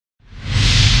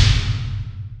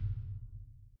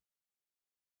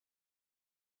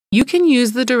You can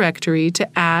use the directory to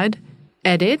add,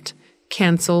 edit,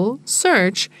 cancel,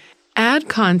 search, add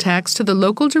contacts to the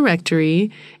local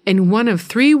directory in one of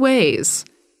three ways: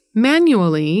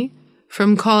 manually,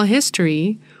 from call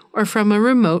history, or from a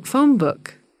remote phone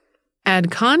book.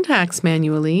 Add contacts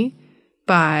manually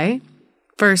by,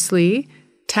 firstly,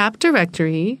 tap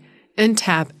Directory and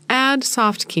tap Add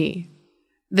Soft Key.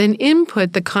 Then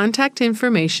input the contact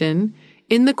information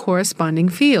in the corresponding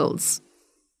fields.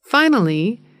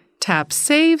 Finally, tap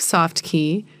Save Soft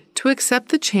Key to accept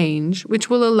the change, which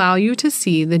will allow you to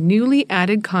see the newly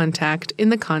added contact in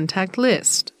the contact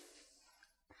list.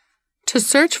 To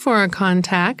search for a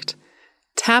contact,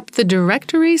 tap the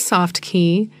Directory Soft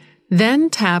Key, then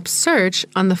tap Search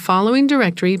on the following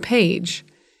directory page.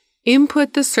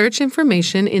 Input the search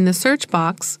information in the search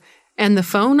box, and the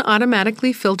phone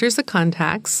automatically filters the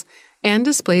contacts and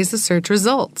displays the search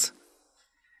result.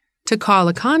 To call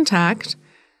a contact,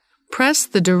 press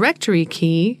the Directory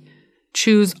key,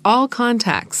 choose All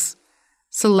Contacts.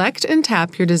 Select and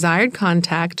tap your desired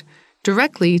contact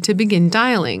directly to begin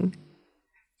dialing.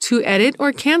 To edit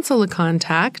or cancel a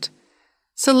contact,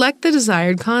 select the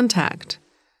desired contact.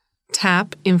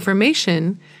 Tap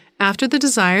Information after the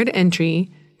desired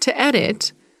entry to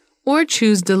edit, or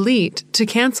choose Delete to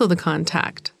cancel the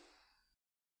contact.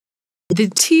 The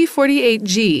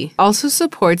T48G also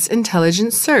supports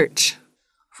intelligent search.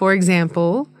 For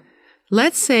example,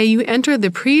 let's say you enter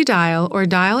the pre-dial or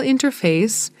dial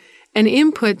interface and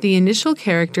input the initial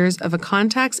characters of a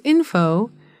contact's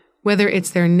info, whether it's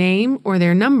their name or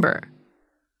their number.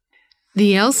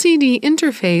 The LCD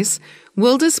interface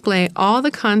will display all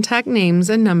the contact names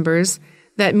and numbers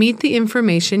that meet the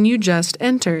information you just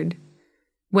entered.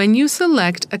 When you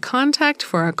select a contact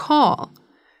for a call,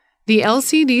 the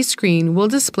LCD screen will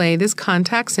display this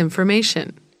contact's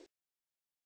information.